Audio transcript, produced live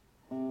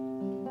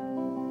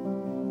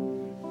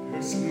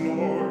Es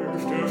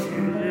läuft der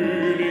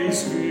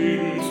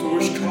Frühlingswind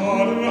durch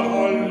kahle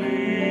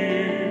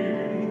Alleen.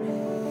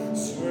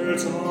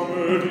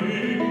 Seltsame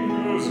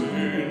Dinge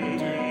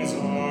sind in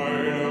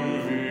seinem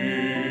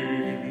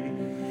Wehen.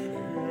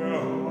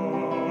 Er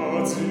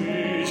hat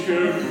sich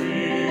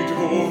gewiegt,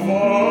 wo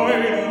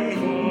Weinen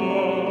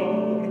war,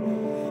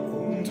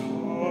 und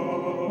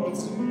hat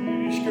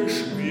sich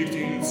geschmiegt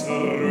in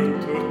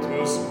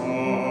zerrüttetes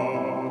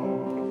Haar.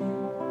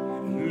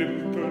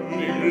 Lippen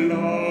im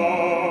Lachen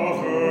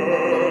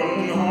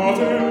hat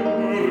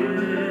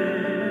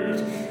berührt,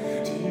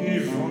 die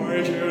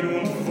weichen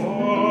und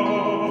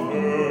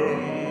wahren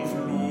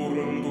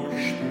Fluren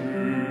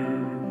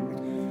durchspült.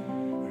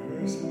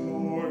 Es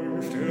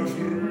läuft der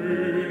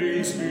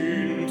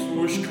Frühlingswind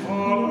durch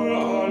kahle